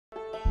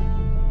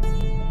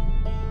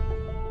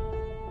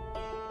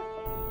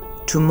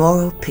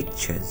Tomorrow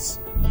Pictures.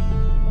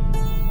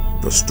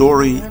 The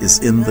story is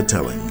in the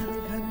telling.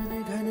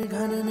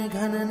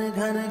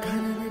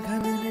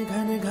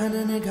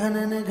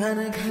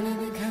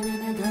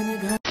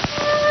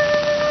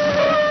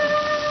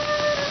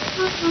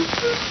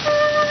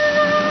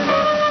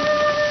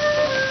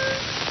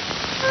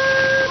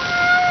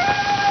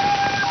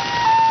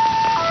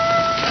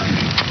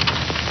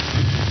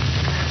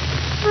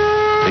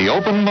 The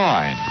open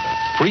mind,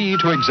 free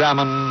to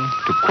examine,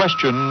 to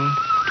question,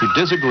 to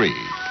disagree.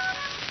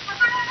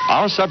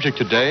 Our subject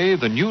today,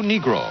 the new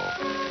Negro.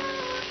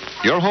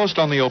 Your host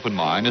on The Open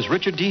Mind is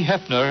Richard D.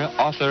 Heffner,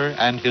 author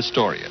and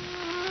historian.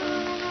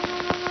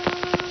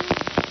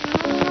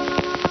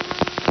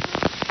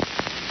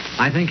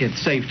 I think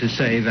it's safe to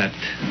say that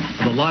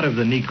the lot of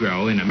the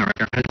Negro in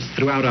America has,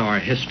 throughout our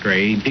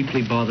history,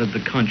 deeply bothered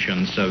the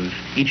conscience of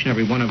each and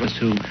every one of us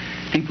who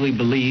deeply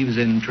believes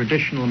in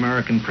traditional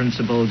American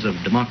principles of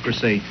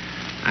democracy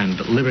and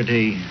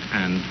liberty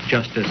and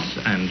justice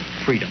and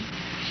freedom.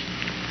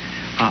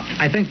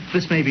 I think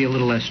this may be a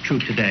little less true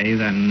today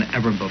than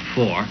ever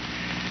before,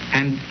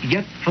 and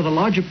yet for the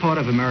larger part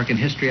of American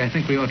history, I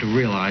think we ought to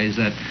realize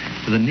that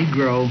the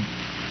Negro,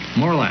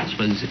 more or less,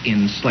 was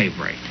in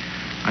slavery.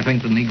 I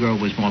think the Negro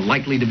was more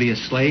likely to be a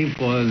slave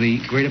for the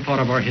greater part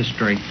of our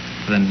history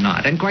than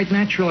not. And quite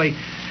naturally,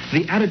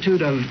 the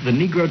attitude of the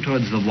Negro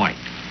towards the white,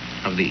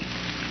 of the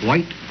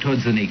white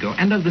towards the Negro,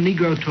 and of the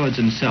Negro towards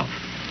himself,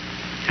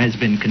 has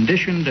been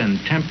conditioned and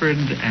tempered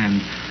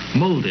and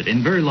molded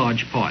in very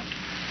large part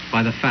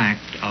by the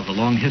fact of a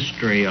long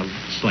history of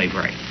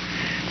slavery.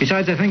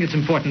 Besides, I think it's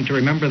important to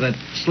remember that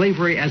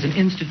slavery as an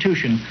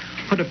institution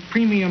put a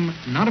premium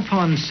not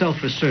upon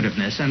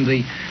self-assertiveness and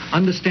the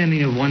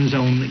understanding of one's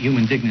own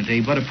human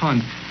dignity, but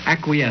upon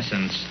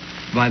acquiescence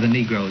by the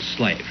Negro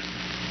slave.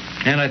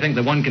 And I think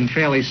that one can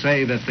fairly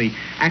say that the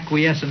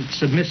acquiescent,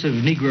 submissive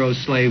Negro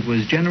slave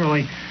was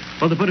generally,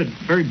 well, to put it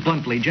very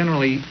bluntly,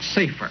 generally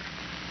safer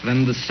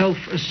than the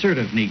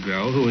self-assertive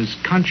Negro who is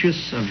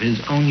conscious of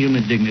his own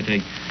human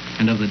dignity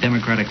and of the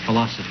democratic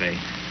philosophy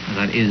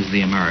that is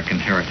the American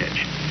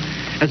heritage.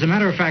 As a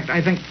matter of fact,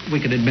 I think we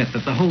could admit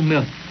that the whole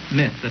myth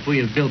that we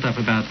have built up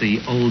about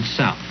the Old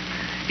South,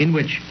 in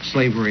which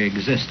slavery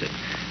existed,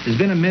 has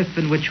been a myth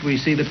in which we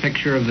see the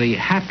picture of the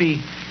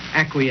happy,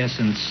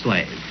 acquiescent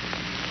slave.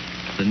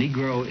 The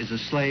Negro is a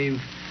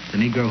slave. The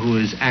Negro who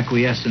is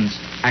acquiescent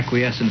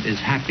is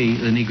happy.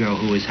 The Negro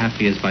who is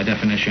happy is, by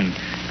definition,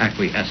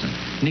 acquiescent.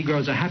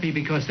 Negroes are happy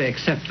because they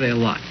accept their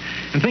lot.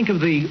 And think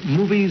of the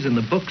movies and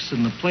the books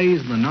and the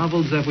plays and the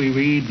novels that we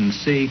read and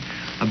see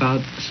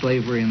about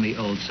slavery in the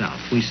Old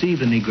South. We see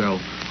the Negro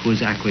who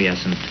is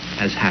acquiescent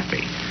as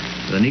happy.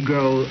 The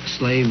Negro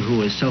slave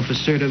who is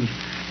self-assertive,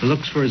 who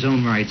looks for his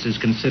own rights, is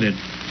considered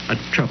a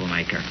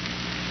troublemaker.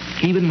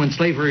 Even when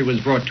slavery was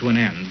brought to an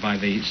end by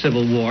the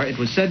Civil War, it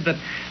was said that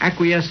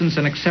acquiescence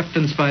and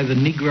acceptance by the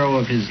Negro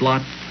of his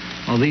lot,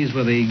 well, these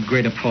were the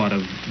greater part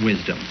of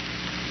wisdom.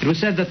 It was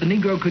said that the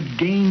Negro could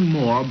gain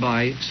more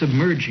by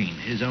submerging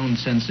his own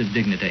sense of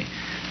dignity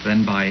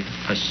than by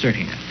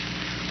asserting it.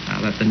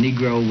 That the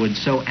Negro would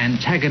so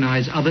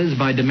antagonize others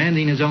by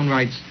demanding his own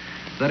rights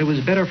that it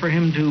was better for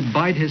him to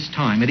bide his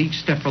time at each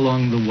step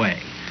along the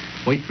way,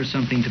 wait for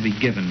something to be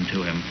given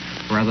to him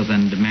rather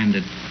than demand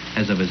it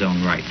as of his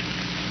own right.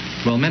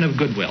 Well, men of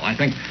goodwill, I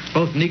think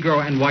both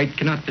Negro and white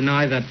cannot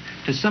deny that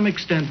to some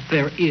extent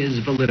there is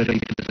validity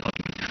to this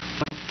argument.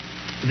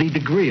 But the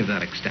degree of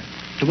that extent,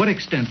 to what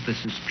extent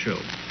this is true,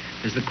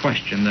 is the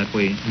question that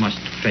we must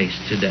face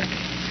today.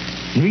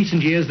 In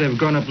recent years, there have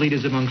grown up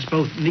leaders amongst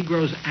both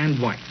Negroes and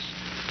whites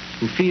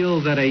who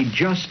feel that a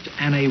just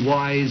and a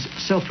wise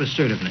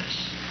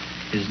self-assertiveness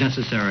is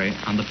necessary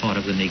on the part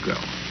of the Negro.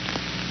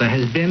 There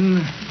has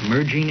been,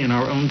 emerging in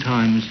our own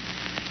times,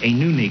 a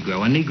new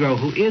Negro, a Negro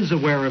who is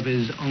aware of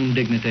his own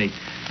dignity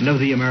and of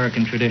the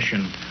American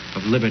tradition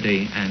of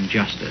liberty and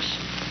justice.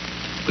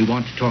 We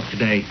want to talk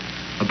today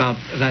about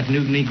that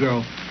new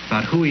Negro,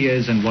 about who he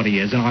is and what he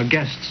is, and our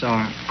guests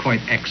are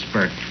quite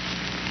expert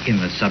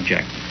in the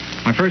subject.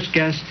 My first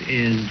guest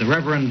is the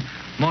Reverend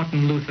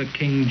Martin Luther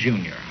King,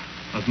 Jr.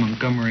 of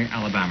Montgomery,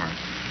 Alabama.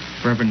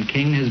 Reverend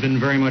King has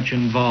been very much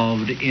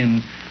involved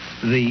in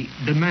the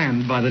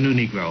demand by the new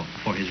Negro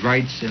for his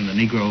rights in the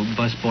Negro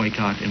bus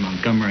boycott in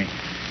Montgomery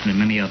and in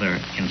many other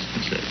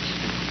instances.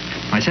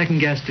 My second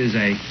guest is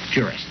a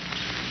jurist,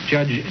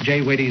 Judge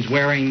J. Waties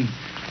Waring,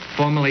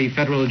 formerly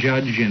federal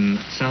judge in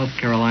South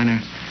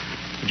Carolina,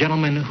 a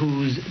gentleman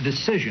whose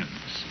decisions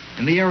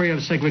in the area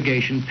of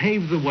segregation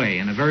paved the way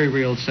in a very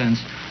real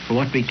sense for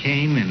what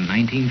became in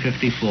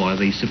 1954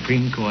 the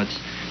Supreme Court's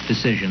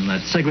decision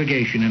that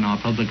segregation in our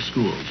public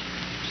schools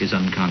is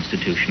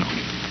unconstitutional.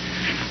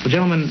 Well,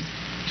 gentlemen,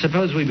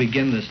 suppose we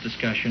begin this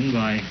discussion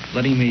by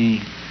letting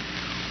me,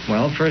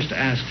 well, first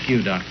ask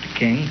you, Dr.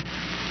 King,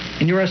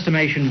 in your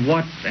estimation,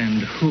 what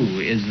and who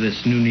is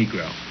this new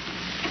Negro?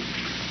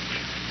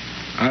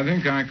 I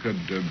think I could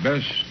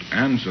best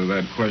answer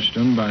that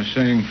question by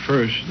saying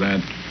first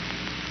that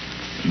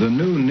the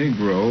new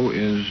Negro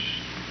is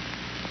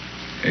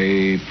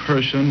a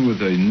person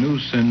with a new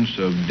sense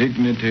of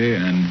dignity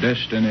and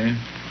destiny,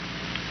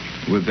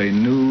 with a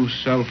new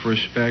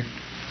self-respect.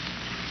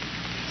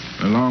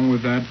 Along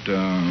with that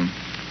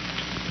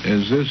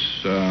is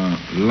this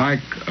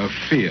lack of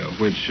fear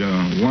which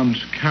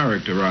once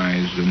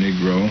characterized the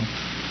Negro,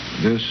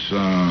 this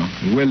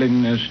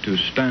willingness to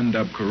stand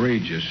up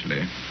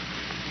courageously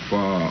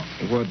for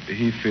what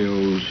he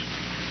feels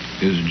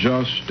is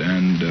just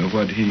and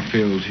what he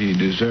feels he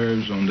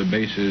deserves on the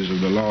basis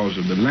of the laws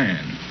of the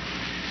land.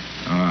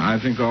 I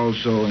think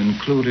also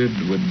included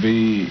would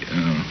be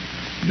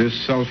this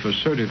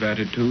self-assertive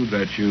attitude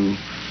that you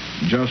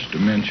just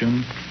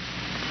mentioned.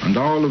 And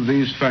all of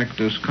these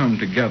factors come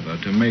together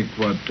to make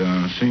what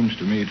seems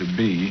to me to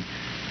be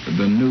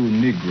the new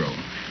Negro.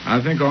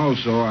 I think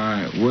also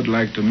I would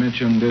like to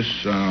mention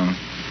this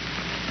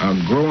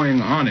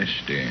growing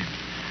honesty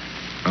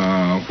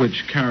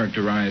which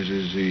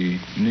characterizes the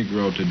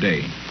Negro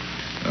today.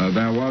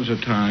 There was a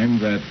time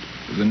that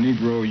the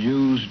Negro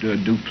used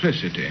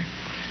duplicity,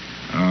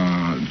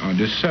 or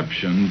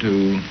deception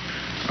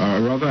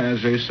rather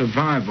as a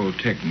survival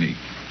technique.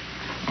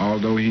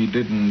 Although he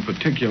didn't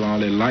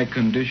particularly like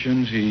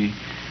conditions, he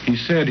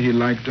said he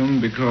liked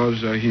them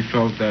because he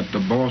felt that the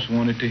boss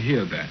wanted to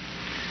hear that.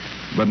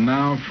 But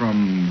now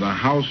from the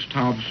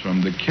housetops,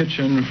 from the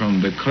kitchen,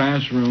 from the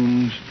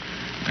classrooms,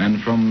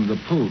 and from the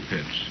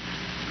pulpits,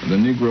 the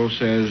Negro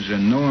says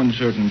in no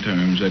uncertain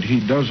terms that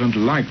he doesn't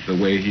like the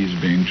way he's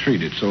being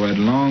treated. So at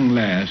long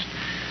last,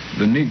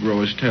 the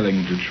Negro is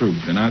telling the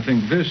truth. And I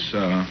think this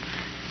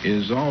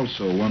is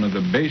also one of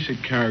the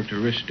basic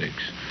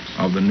characteristics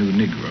of the new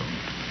Negro.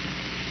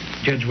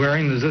 Judge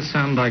Waring, does this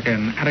sound like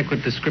an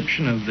adequate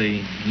description of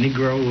the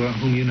Negro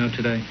whom you know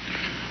today?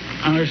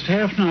 Mr.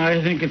 Heffner,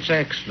 I think it's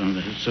excellent.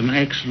 It's an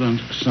excellent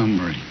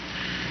summary.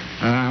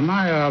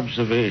 My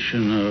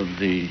observation of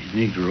the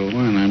Negro,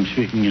 and I'm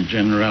speaking in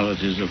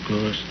generalities, of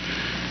course,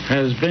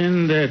 has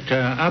been that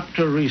up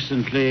to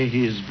recently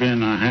he's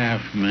been a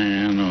half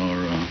man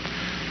or a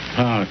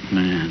part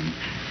man.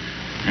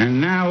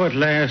 And now at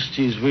last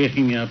he's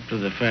waking up to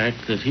the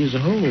fact that he's a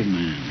whole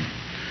man,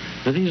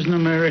 that he's an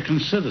American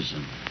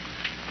citizen,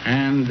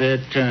 and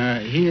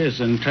that he is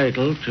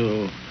entitled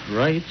to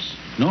rights,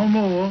 no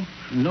more,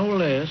 no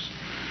less,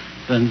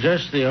 than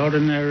just the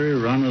ordinary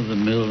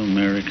run-of-the-mill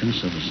American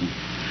citizen.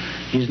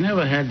 He's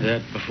never had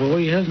that before.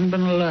 He hasn't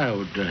been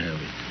allowed to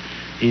have it.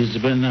 He's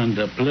been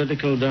under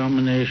political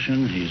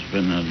domination. He's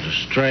been under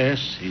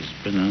stress. He's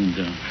been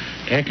under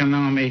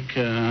economic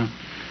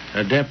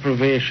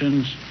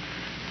deprivations.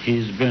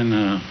 He's been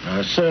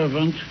a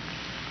servant,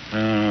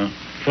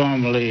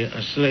 formerly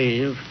a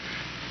slave.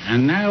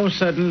 And now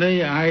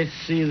suddenly I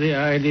see the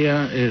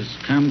idea has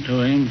come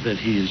to him that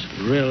he's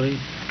really,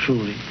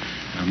 truly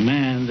a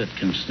man that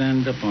can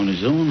stand up on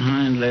his own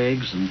hind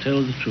legs and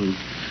tell the truth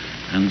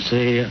and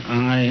say,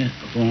 I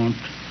want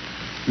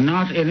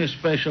not any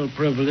special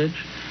privilege.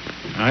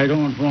 I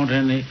don't want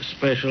any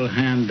special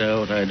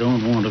handout. I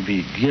don't want to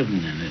be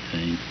given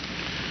anything,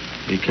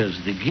 because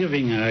the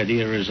giving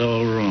idea is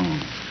all wrong.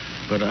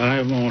 But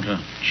I want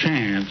a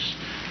chance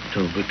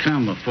to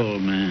become a full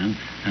man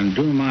and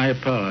do my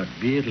part,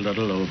 be it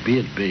little or be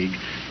it big,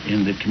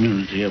 in the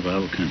community of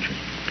our country.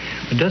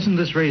 But doesn't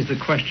this raise the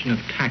question of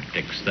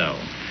tactics, though?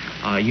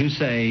 You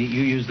say,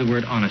 you use the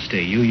word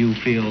honesty. You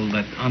feel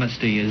that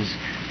honesty is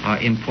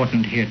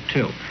important here,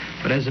 too.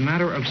 But as a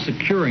matter of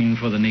securing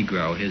for the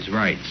Negro his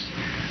rights,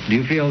 do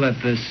you feel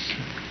that this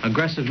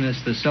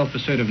aggressiveness, this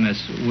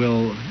self-assertiveness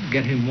will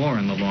get him more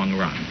in the long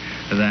run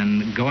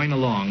than going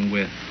along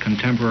with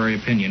contemporary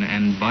opinion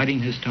and biding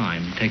his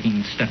time,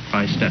 taking step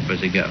by step as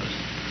he goes?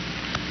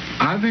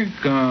 I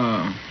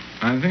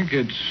think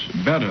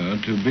it's better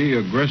to be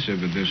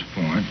aggressive at this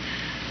point.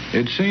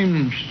 It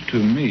seems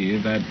to me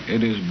that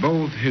it is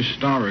both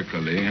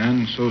historically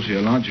and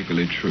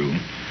sociologically true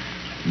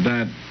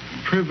that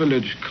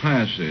privileged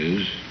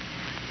classes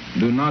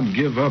do not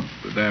give up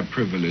their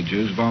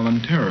privileges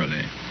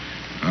voluntarily,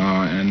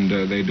 and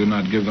they do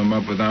not give them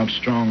up without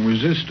strong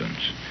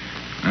resistance.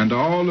 And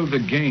all of the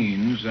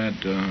gains that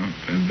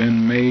have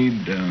been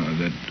made,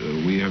 that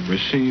we have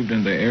received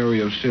in the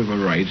area of civil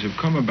rights have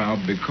come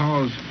about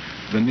because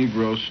the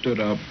Negro stood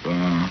up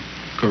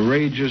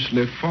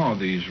courageously for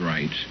these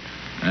rights,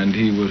 and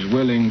he was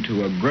willing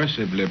to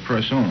aggressively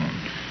press on.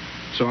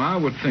 So I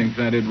would think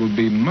that it would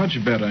be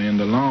much better in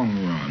the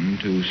long run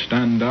to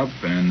stand up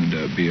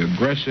and be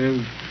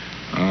aggressive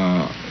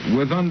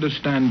with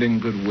understanding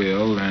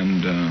goodwill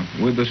and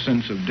with a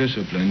sense of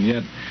discipline,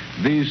 yet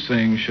these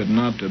things should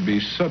not be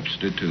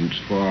substitutes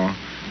for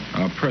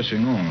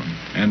pressing on.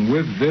 And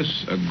with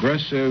this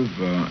aggressive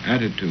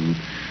attitude,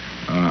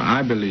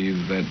 I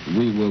believe that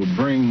we will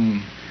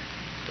bring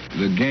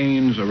the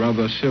gains or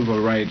other civil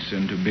rights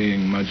into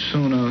being much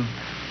sooner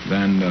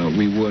than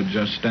we would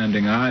just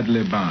standing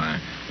idly by,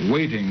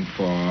 waiting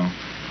for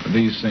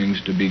these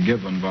things to be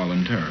given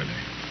voluntarily.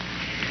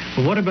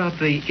 Well, what about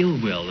the ill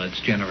will that's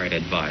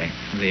generated by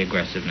the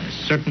aggressiveness?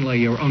 Certainly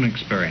your own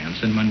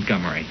experience in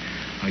Montgomery.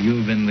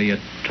 You've been the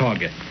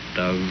target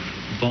of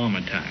bomb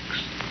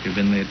attacks. You've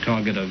been the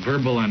target of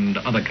verbal and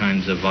other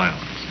kinds of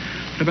violence.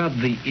 What about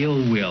the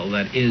ill will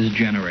that is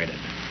generated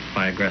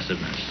by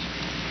aggressiveness?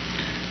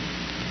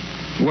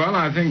 Well,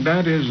 I think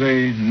that is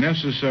a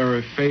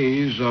necessary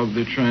phase of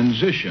the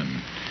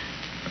transition.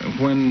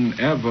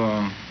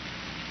 Whenever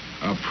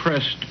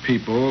oppressed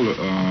people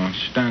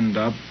stand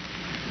up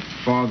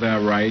for their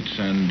rights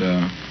and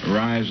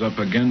rise up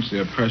against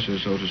the oppressor,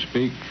 so to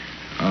speak,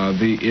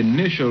 the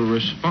initial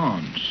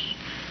response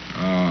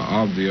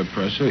of the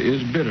oppressor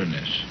is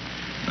bitterness.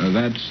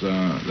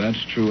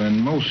 That's true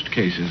in most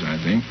cases, I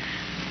think.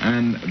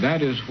 And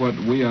that is what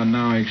we are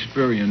now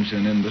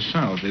experiencing in the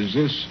South, is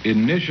this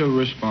initial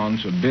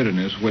response of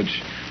bitterness,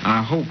 which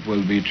I hope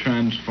will be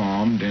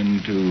transformed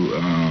into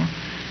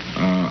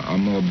a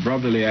more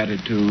brotherly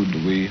attitude.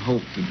 We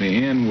hope that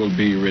the end will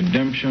be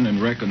redemption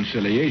and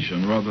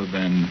reconciliation rather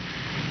than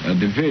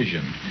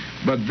division.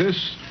 But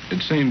this,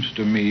 it seems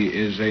to me,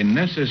 is a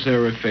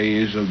necessary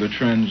phase of the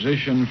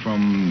transition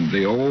from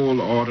the old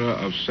order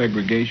of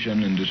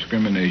segregation and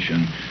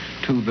discrimination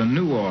to the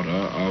new order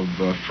of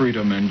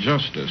freedom and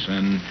justice.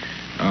 And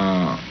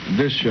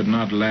this should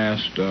not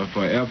last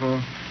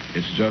forever.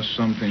 It's just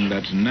something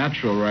that's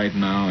natural right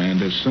now,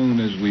 and as soon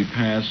as we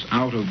pass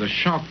out of the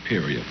shock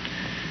period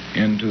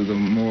into the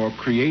more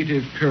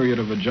creative period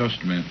of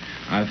adjustment,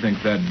 I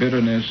think that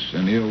bitterness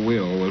and ill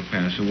will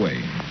pass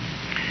away.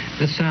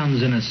 This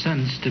sounds, in a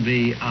sense, to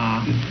be,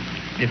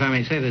 if I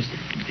may say this,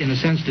 in a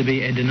sense to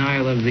be a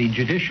denial of the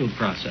judicial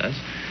process,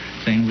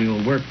 saying we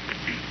will work.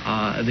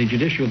 The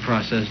judicial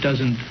process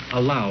doesn't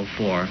allow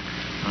for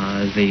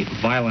the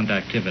violent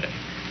activity,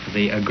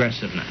 the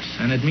aggressiveness.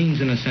 And it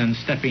means, in a sense,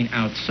 stepping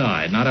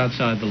outside, not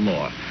outside the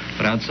law,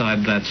 but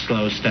outside that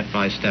slow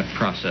step-by-step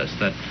process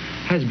that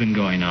has been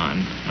going on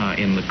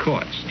in the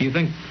courts. Do you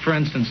think, for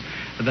instance,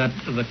 that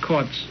the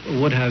courts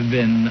would have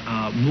been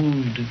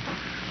moved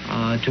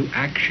to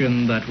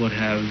action that would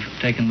have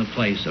taken the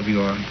place of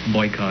your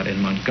boycott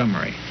in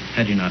Montgomery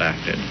had you not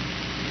acted?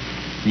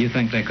 Do you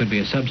think there could be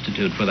a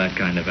substitute for that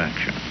kind of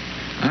action?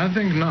 I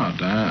think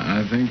not.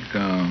 I think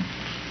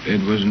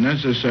it was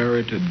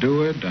necessary to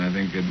do it. I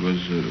think it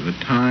was the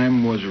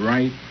time was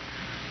right,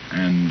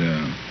 and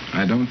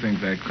I don't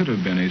think there could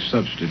have been a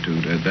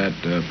substitute at that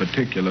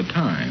particular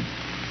time.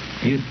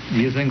 Do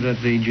you think that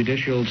the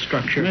judicial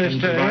structure can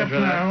provide for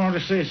that? I want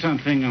to say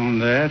something on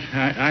that.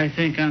 I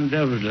think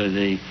undoubtedly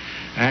the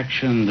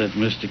action that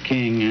Mr.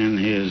 King and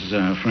his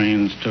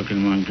friends took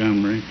in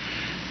Montgomery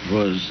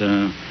was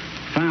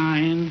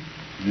fine,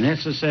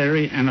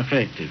 necessary, and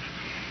effective.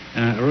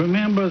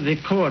 Remember, the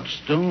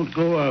courts don't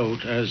go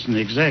out as an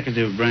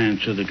executive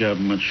branch of the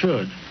government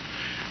should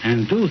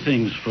and do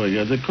things for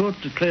you. The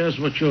court declares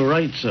what your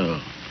rights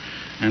are.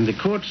 And the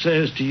court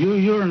says to you,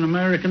 you're an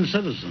American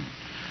citizen.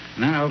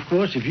 Now, of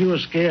course, if you are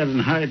scared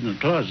and hide in a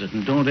closet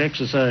and don't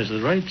exercise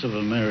the rights of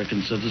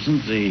American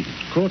citizens, the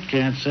court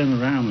can't send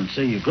around and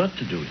say you've got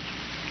to do it.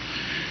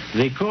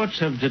 The courts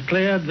have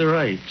declared the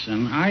rights,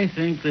 and I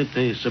think that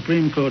the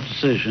Supreme Court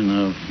decision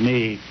of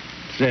May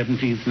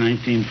 17th,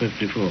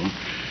 1954,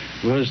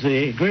 was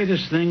the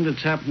greatest thing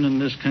that's happened in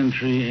this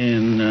country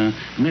in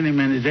many,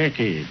 many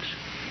decades.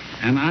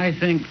 And I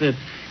think that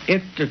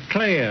it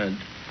declared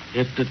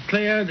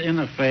in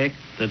effect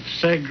that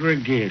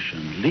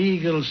segregation,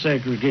 legal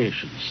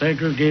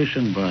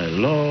segregation by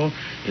law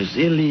is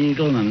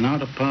illegal and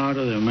not a part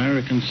of the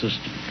American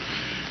system.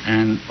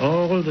 And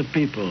all the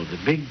people, the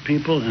big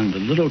people and the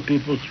little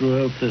people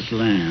throughout this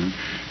land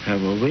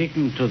have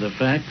awakened to the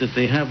fact that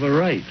they have a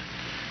right.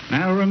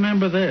 Now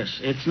remember this,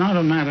 it's not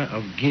a matter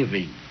of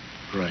giving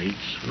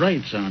rights.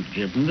 Rights aren't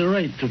given. The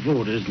right to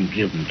vote isn't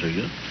given to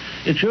you.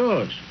 It's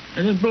yours,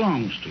 and it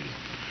belongs to you.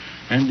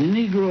 And the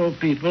Negro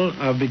people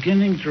are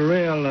beginning to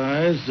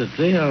realize that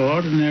they are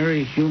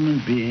ordinary human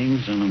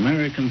beings and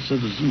American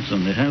citizens,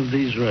 and they have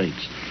these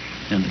rights.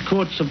 And the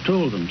courts have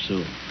told them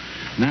so.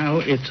 Now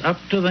it's up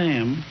to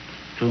them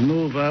to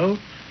move out.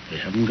 They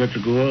haven't got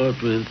to go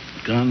out with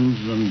guns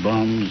and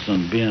bombs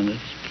and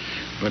bayonets,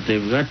 but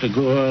they've got to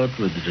go out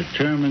with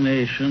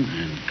determination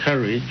and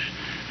courage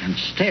and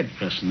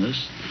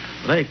steadfastness,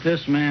 like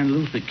this man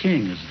Luther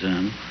King has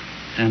done,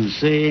 and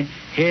say,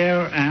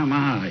 here am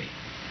I,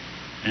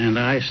 and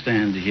I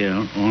stand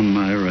here on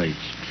my rights.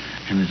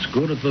 And it's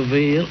going to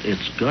prevail,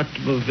 it's got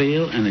to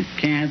prevail, and it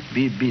can't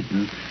be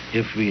beaten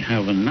if we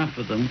have enough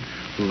of them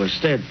who are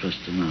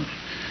steadfast enough.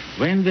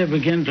 When they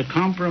begin to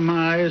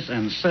compromise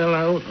and sell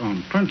out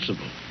on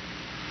principle,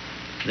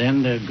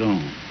 then they're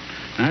gone.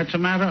 Now, it's a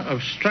matter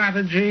of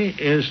strategy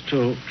is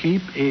to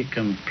keep a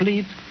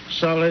complete,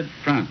 solid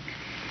front.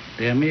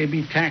 There may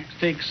be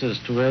tactics as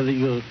to whether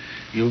you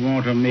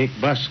want to make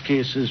bus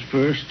cases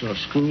first, or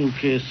school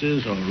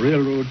cases, or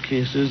railroad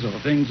cases, or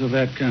things of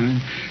that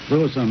kind.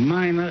 Those are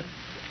minor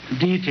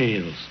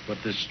details,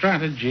 but the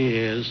strategy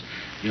is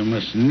you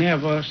must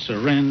never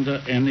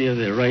surrender any of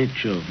the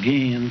rights you've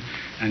gained,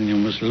 and you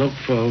must look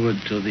forward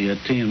to the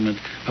attainment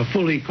of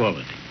full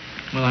equality.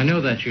 Well, I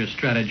know that's your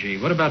strategy.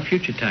 What about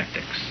future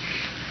tactics?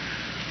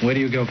 Where do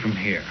you go from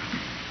here?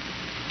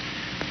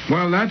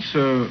 Well, that's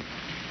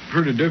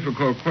pretty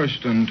difficult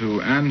question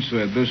to answer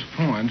at this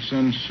point,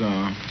 since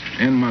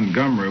in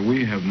Montgomery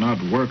we have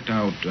not worked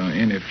out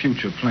any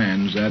future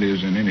plans, that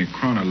is, in any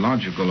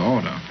chronological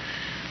order.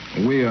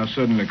 We are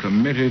certainly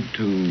committed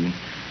to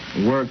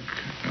work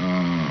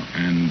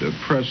and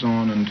press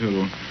on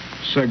until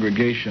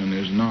segregation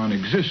is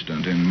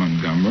non-existent in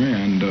Montgomery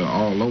and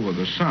all over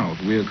the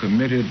South. We are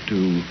committed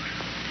to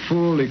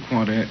full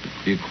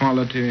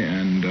equality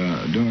and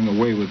doing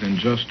away with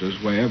injustice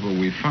wherever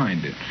we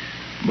find it.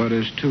 But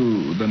as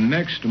to the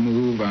next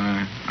move,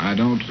 I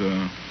don't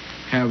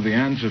have the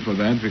answer for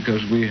that,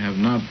 because we have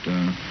not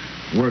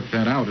worked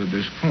that out at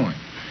this point.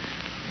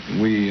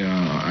 We,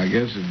 I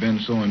guess, have been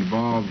so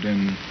involved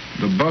in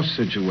the bus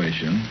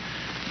situation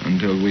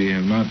until we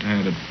have not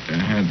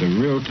had the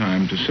real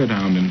time to sit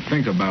down and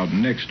think about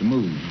next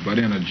moves. But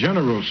in a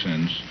general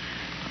sense,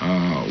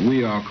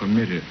 we are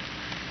committed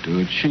to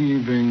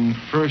achieving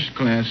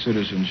first-class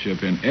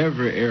citizenship in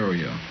every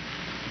area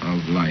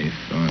of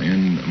life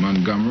in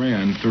Montgomery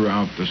and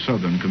throughout the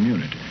southern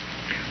community.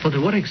 Well,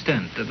 to what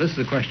extent, this is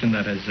a question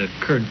that has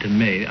occurred to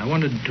me, I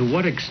wondered to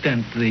what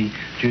extent the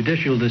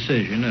judicial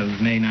decision of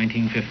May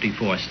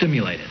 1954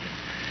 stimulated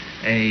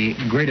a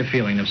greater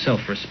feeling of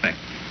self-respect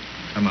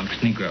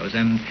amongst Negroes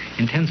and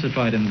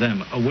intensified in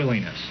them a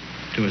willingness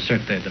to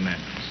assert their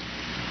demands.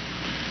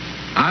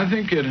 I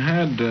think it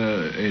had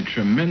a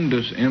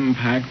tremendous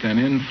impact and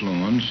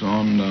influence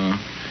on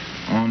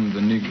the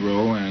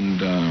Negro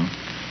and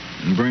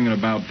bringing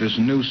about this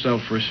new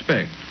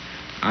self-respect.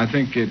 I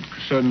think it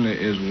certainly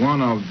is one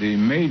of the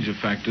major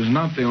factors,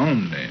 not the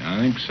only. I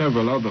think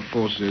several other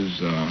forces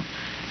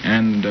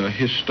and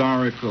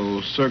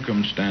historical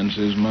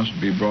circumstances must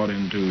be brought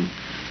into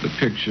the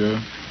picture.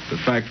 The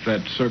fact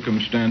that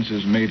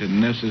circumstances made it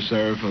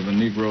necessary for the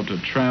Negro to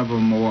travel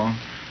more,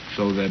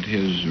 so that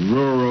his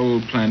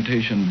rural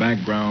plantation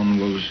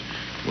background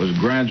was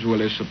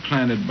gradually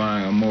supplanted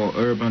by a more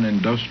urban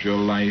industrial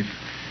life.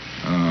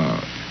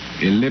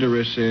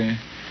 Illiteracy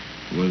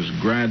was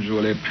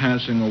gradually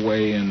passing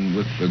away, and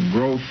with the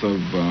growth of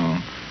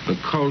the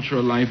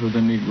cultural life of the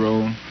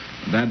Negro,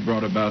 that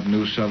brought about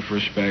new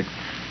self-respect,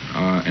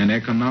 and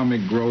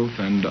economic growth,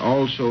 and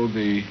also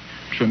the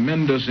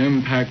tremendous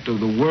impact of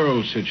the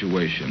world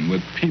situation,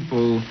 with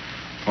people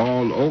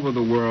all over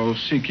the world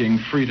seeking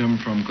freedom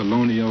from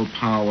colonial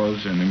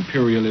powers and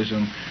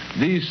imperialism.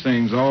 These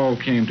things all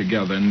came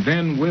together. And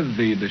then with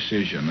the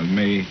decision of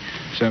May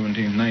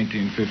 17,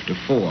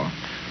 1954,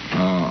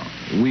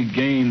 we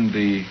gained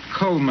the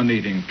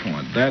culminating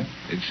point. That,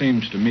 it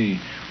seems to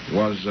me,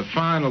 was the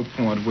final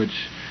point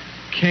which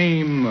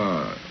came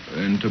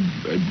and to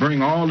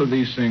bring all of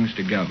these things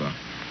together.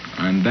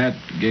 And that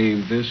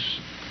gave this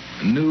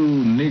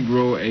new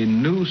Negro a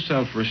new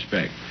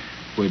self-respect,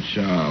 which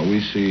we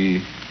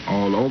see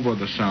all over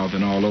the South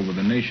and all over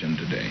the nation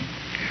today.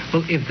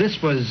 Well, if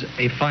this was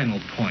a final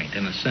point,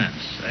 in a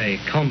sense, a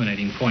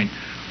culminating point,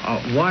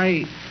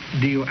 why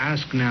do you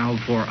ask now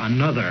for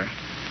another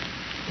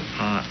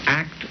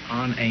act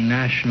on a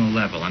national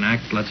level, an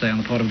act, let's say, on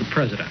the part of the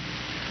president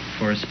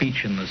for a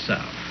speech in the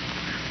South?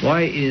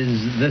 Why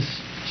is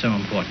this so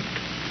important?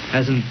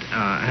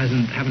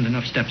 Haven't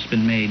enough steps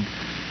been made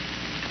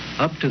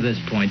up to this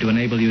point to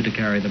enable you to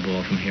carry the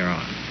ball from here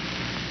on?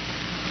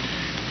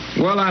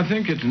 Well, I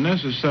think it's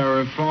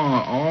necessary for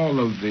all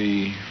of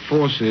the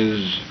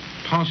forces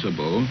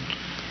possible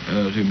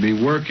to be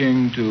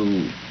working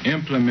to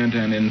implement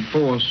and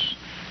enforce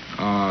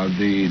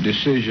the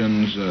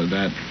decisions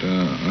that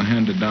are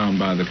handed down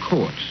by the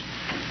courts.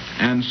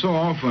 And so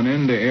often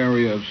in the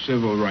area of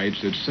civil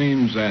rights, it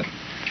seems that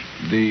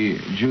the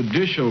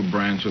judicial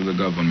branch of the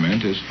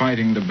government is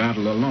fighting the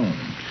battle alone.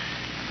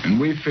 And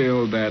we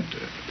feel that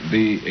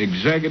the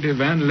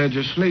executive and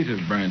legislative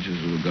branches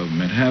of the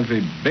government have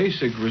a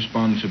basic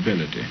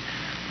responsibility.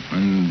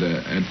 And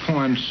at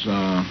points,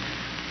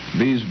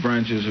 these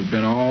branches have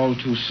been all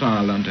too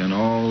silent and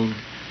all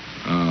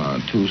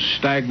too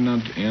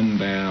stagnant in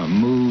their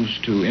moves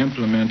to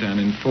implement and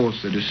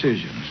enforce the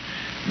decisions.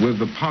 With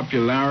the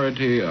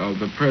popularity of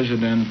the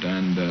president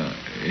and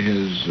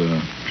his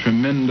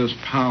tremendous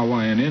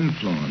power and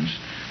influence,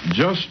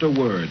 just a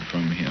word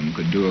from him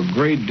could do a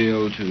great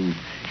deal to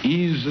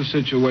ease the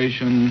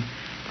situation,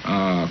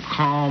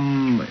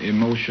 calm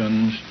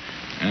emotions,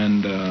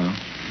 and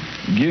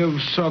give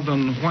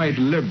Southern white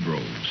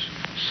liberals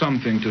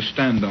something to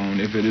stand on,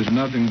 if it is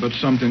nothing but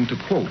something to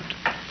quote.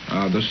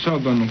 The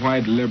Southern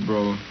white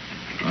liberal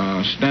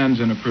stands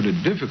in a pretty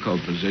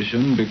difficult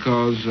position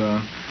because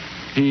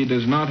he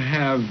does not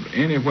have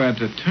anywhere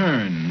to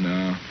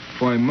turn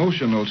for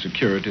emotional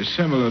security,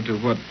 similar to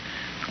what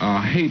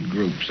hate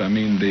groups, I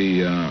mean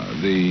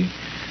the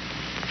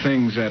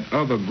things that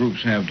other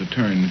groups have to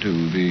turn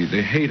to,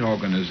 the hate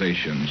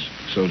organizations,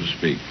 so to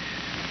speak.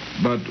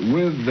 But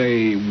with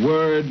a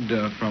word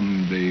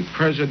from the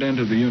President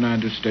of the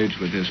United States,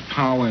 with his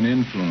power and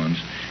influence,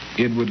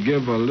 it would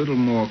give a little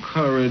more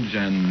courage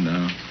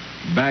and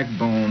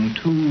backbone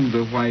to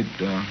the white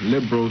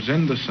liberals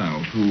in the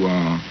South who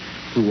are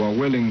who are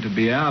willing to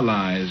be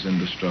allies in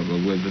the struggle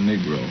with the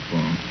Negro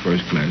for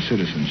first-class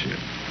citizenship.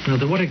 Now,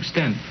 to what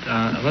extent,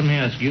 let me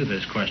ask you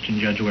this question,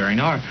 Judge Waring,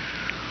 are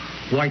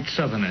white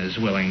Southerners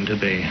willing to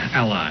be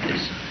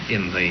allies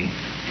in the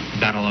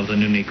battle of the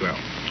new Negro?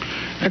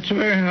 That's a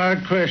very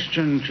hard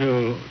question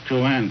to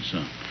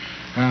answer.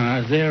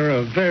 There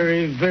are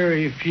very,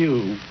 very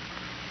few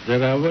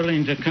that are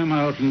willing to come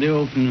out in the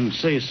open and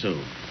say so.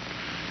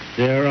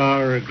 There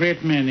are a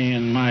great many,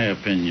 in my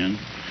opinion,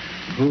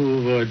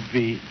 who would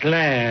be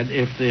glad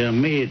if they are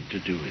made to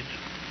do it.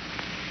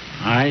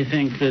 I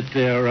think that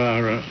there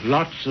are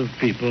lots of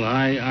people.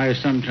 I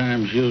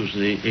sometimes use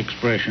the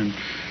expression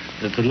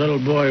that the little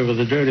boy with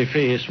a dirty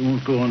face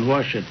won't go and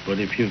wash it, but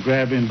if you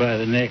grab him by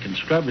the neck and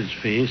scrub his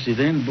face, he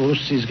then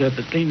boasts he's got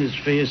the cleanest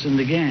face in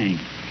the gang.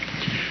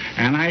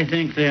 And I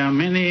think there are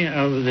many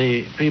of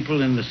the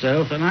people in the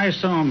South, and I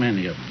saw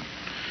many of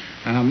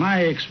them. My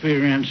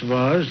experience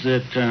was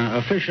that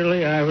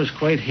officially I was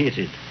quite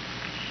hated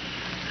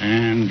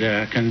and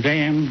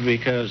condemned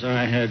because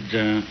I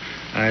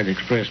had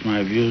expressed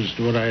my views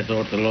to what I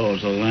thought the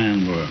laws of the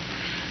land were.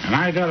 And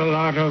I got a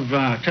lot of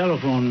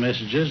telephone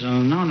messages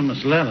and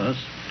anonymous letters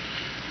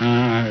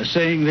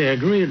saying they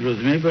agreed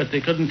with me, but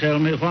they couldn't tell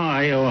me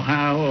why or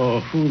how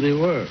or who they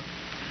were.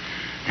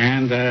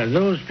 And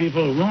those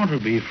people want to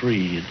be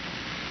freed.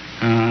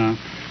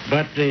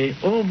 But the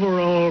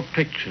overall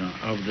picture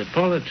of the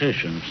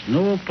politicians,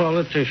 no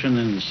politician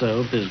in the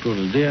South is going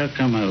to dare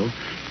come out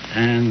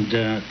and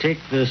take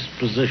this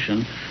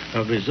position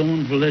of his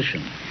own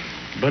volition.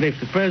 But if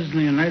the President of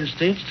the United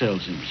States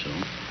tells him so,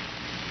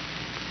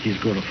 he's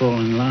going to fall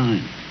in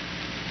line.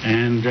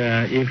 And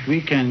if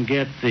we can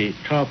get the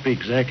top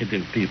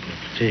executive people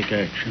to take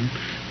action,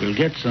 we'll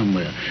get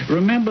somewhere.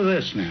 Remember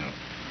this now.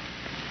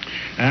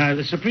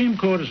 The Supreme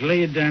Court has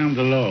laid down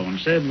the law and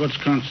said what's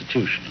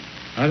constitutional.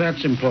 Now,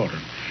 that's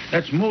important.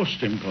 That's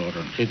most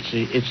important.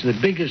 It's the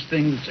biggest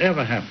thing that's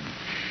ever happened.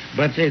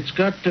 But it's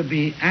got to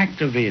be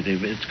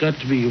activated. It's got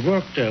to be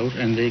worked out,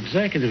 and the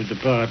executive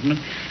department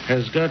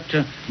has got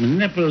to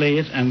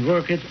manipulate and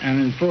work it and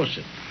enforce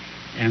it.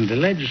 And the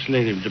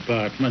legislative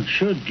department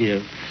should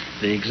give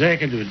the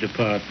executive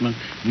department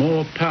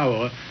more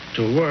power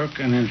to work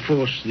and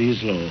enforce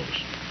these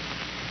laws.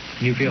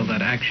 You feel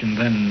that action,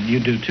 then you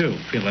do too,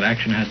 feel that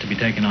action has to be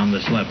taken on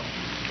this level?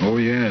 Oh,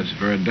 yes,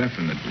 very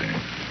definitely.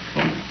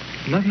 Well,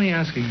 let me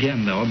ask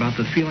again, though, about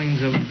the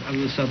feelings of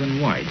the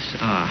Southern whites.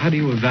 How do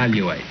you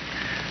evaluate?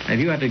 If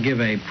you had to give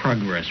a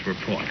progress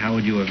report, how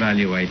would you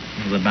evaluate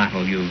the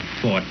battle you've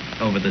fought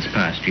over this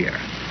past year?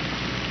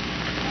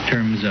 In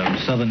terms of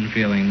Southern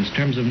feelings, in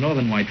terms of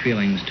Northern white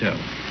feelings, too.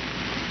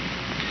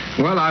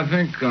 Well, I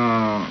think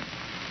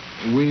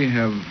we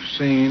have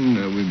seen,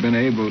 we've been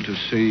able to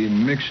see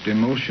mixed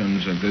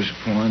emotions at this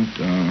point.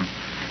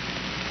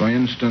 For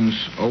instance,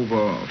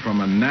 from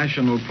a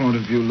national point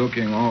of view,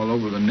 looking all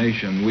over the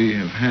nation, we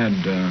have had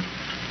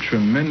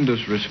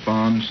tremendous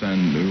response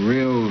and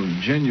real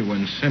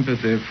genuine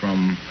sympathy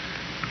from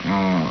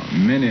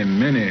many,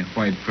 many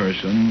white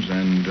persons,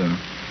 and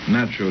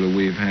naturally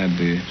we've had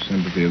the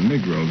sympathy of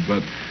Negroes,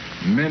 but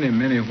many,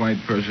 many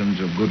white persons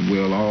of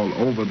goodwill all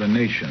over the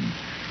nation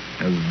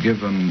have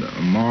given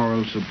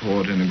moral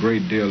support and a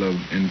great deal of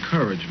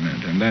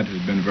encouragement, and that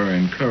has been very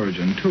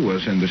encouraging to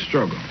us in the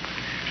struggle.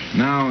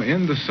 Now,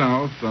 in the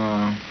South,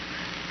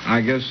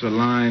 I guess the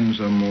lines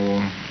are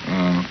more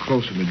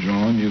closely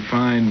drawn. You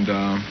find,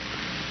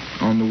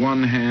 on the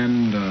one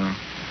hand,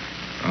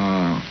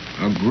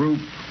 a group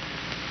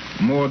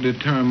more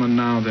determined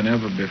now than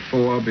ever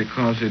before,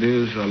 because it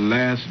is a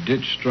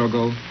last-ditch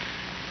struggle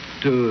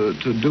to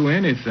do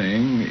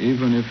anything,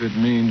 even if it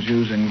means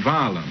using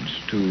violence,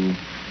 to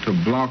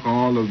block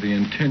all of the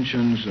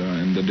intentions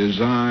and the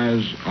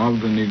desires of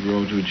the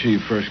Negro to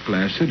achieve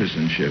first-class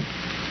citizenship.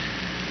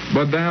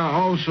 But there are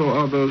also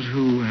others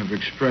who have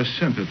expressed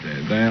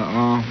sympathy. There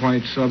are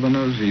white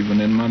Southerners,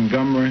 even in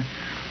Montgomery,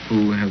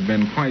 who have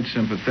been quite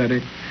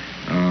sympathetic.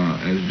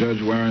 As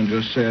Judge Waring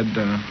just said,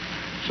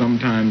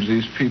 sometimes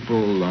these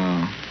people,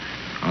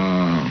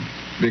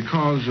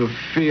 because of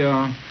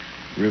fear,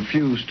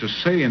 refuse to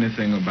say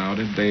anything about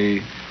it.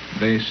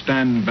 They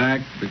stand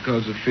back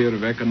because of fear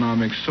of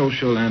economic,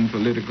 social, and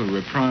political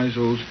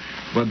reprisals,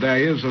 but there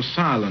is a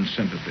silent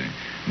sympathy.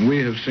 We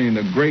have seen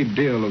a great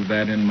deal of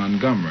that in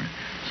Montgomery.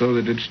 So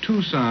that it's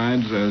two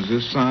sides. There's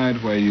this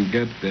side where you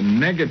get the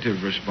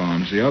negative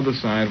response, the other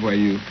side where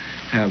you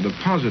have the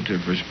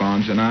positive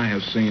response, and I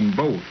have seen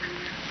both.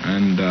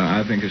 And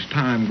I think as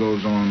time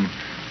goes on,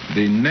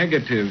 the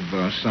negative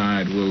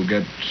side will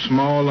get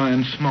smaller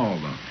and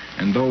smaller,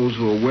 and those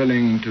who are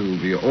willing to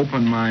be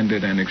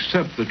open-minded and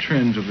accept the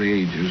trends of the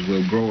ages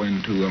will grow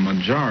into a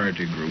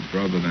majority group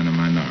rather than a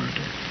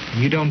minority.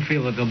 You don't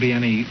feel that there'll be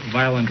any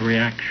violent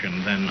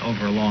reaction, then,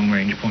 over a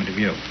long-range point of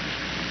view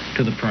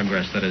to the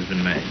progress that has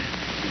been made?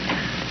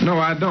 No,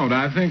 I don't.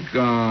 I think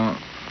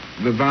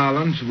the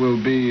violence will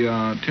be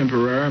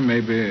temporary.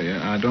 Maybe,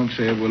 I don't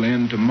say it will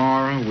end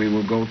tomorrow. We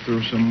will go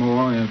through some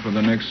more for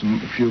the next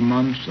few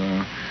months.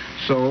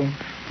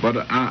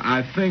 But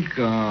I think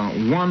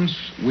once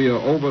we are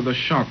over the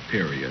shock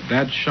period,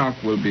 that shock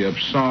will be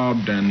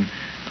absorbed, and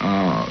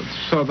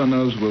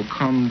Southerners will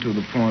come to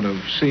the point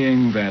of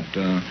seeing that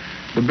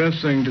the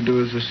best thing to do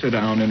is to sit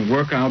down and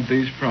work out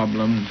these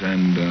problems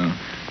and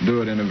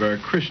do it in a very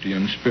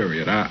Christian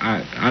spirit.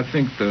 I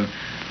think the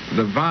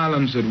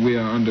violence that we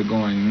are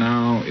undergoing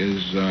now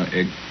is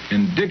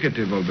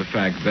indicative of the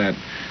fact that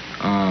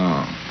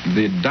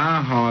the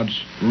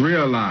diehards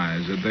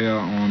realize that they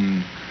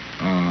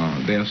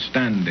are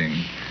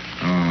standing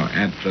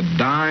at the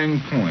dying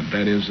point.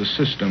 That is, the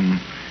system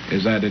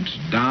is at its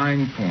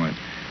dying point,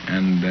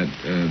 and that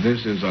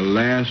this is a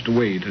last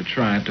way to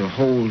try to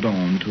hold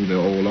on to the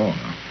old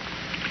order.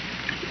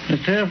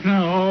 Mr.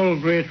 Heffner, all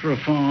great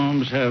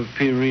reforms have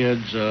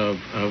periods of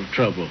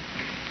trouble.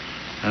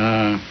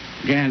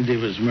 Gandhi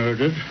was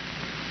murdered.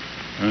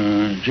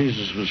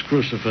 Jesus was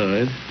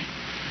crucified.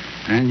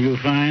 And you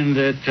find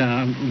that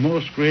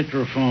most great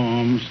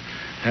reforms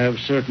have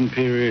certain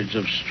periods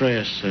of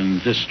stress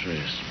and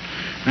distress.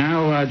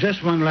 Now,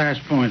 just one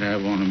last point I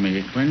want to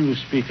make. When we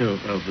speak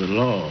of the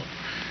law,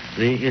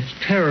 it's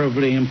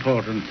terribly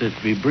important that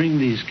we bring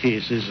these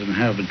cases and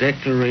have a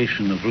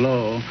declaration of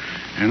law,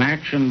 and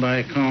action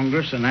by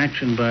Congress and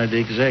action by the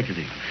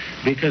executive.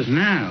 Because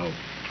now,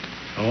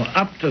 or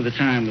up to the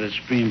time of the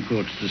Supreme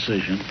Court's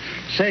decision,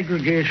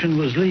 segregation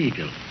was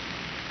legal.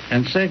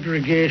 And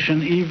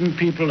segregation, even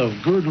people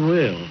of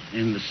goodwill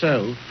in the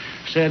South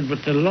said,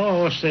 but the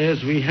law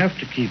says we have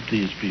to keep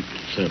these people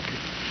separate.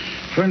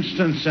 For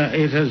instance,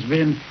 it has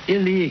been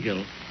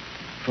illegal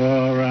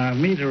for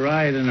me to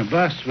ride in a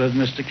bus with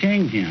Mr.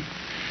 King here.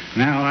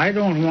 Now, I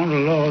don't want a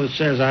law that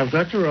says I've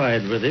got to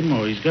ride with him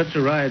or he's got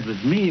to ride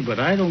with me, but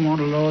I don't want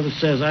a law that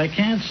says I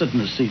can't sit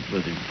in a seat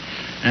with him.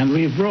 And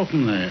we've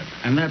broken that,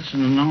 and that's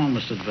an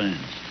enormous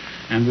advance.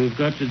 And we've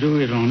got to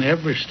do it on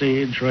every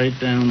stage right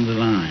down the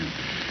line.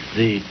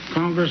 The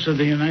Congress of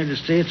the United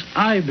States,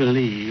 I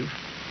believe,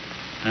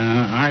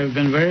 I've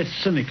been very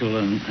cynical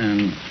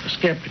and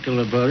skeptical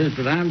about it,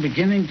 but I'm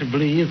beginning to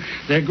believe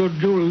they're going to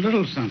do a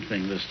little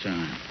something this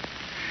time.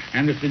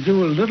 And if they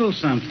do a little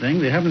something,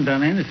 they haven't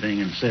done anything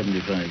in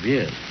 75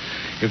 years.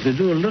 If they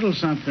do a little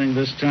something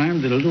this time,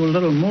 they'll do a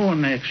little more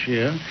next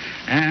year.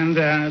 And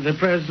the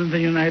President of the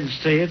United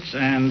States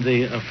and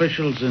the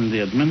officials in the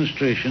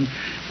administration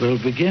will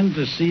begin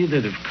to see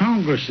that if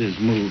Congress is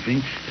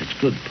moving, it's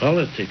good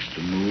politics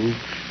to move,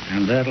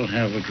 and that'll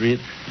have a great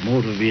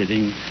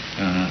motivating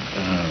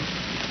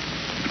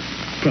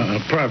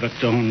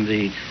product on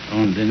the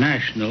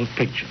national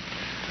picture.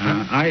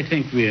 I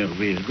think we are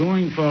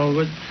going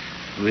forward.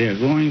 We are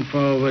going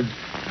forward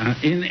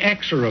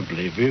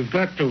inexorably. We've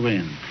got to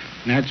win.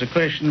 Now, it's a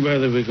question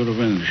whether we're going to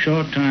win in a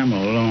short time or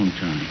a long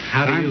time.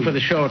 I'm for the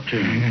short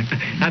term.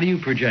 How do you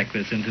project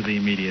this into the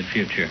immediate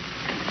future?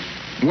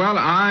 Well,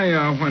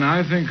 when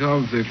I think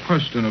of the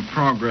question of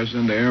progress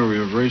in the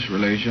area of race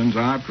relations,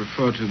 I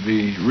prefer to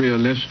be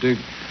realistic.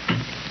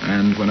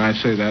 And when I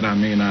say that, I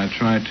mean I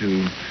try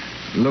to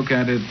look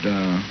at it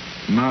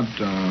not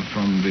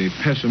from the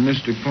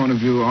pessimistic point of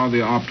view or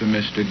the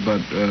optimistic,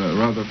 but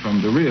rather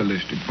from the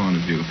realistic point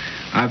of view.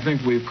 I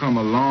think we've come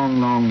a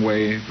long, long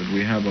way, but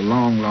we have a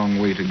long, long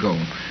way to go.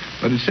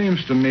 But it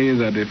seems to me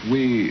that if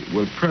we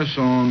will press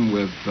on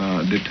with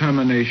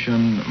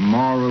determination,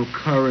 moral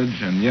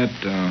courage, and yet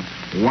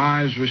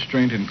wise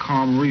restraint and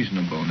calm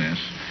reasonableness,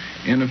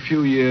 in a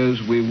few years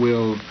we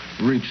will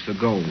reach the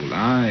goal.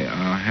 I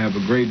have a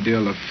great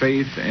deal of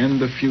faith in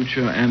the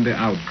future and the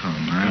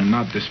outcome. I am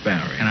not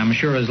despairing. And I'm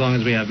sure as long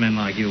as we have men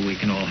like you, we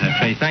can all have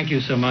faith. Thank you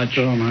so much,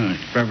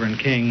 Reverend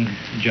King,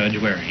 Judge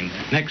Waring.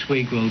 Next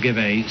week, we'll give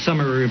a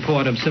summary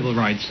report of civil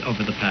rights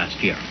over the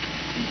past year.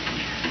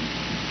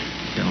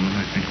 Gentlemen,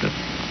 I think that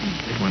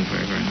it went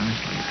very, very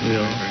nicely.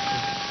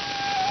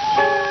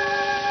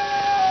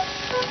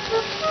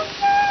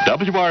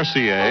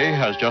 WRCA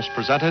has just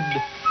presented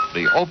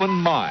The Open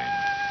Mind.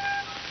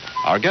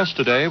 Our guests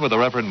today were the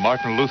Reverend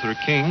Martin Luther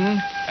King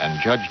and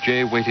Judge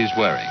J. Waties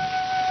Waring.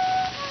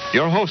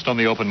 Your host on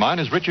The Open Mind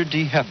is Richard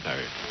D.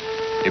 Heffner.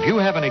 If you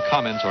have any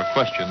comments or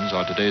questions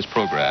on today's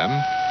program,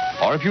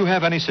 or if you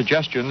have any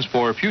suggestions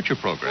for future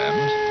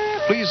programs,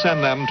 please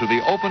send them to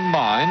The Open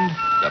Mind,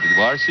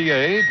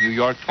 WRCA, New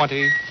York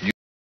 20.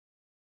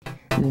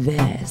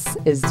 This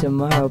is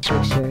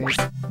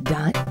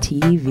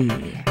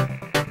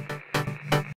Tomorrowpictures.TV.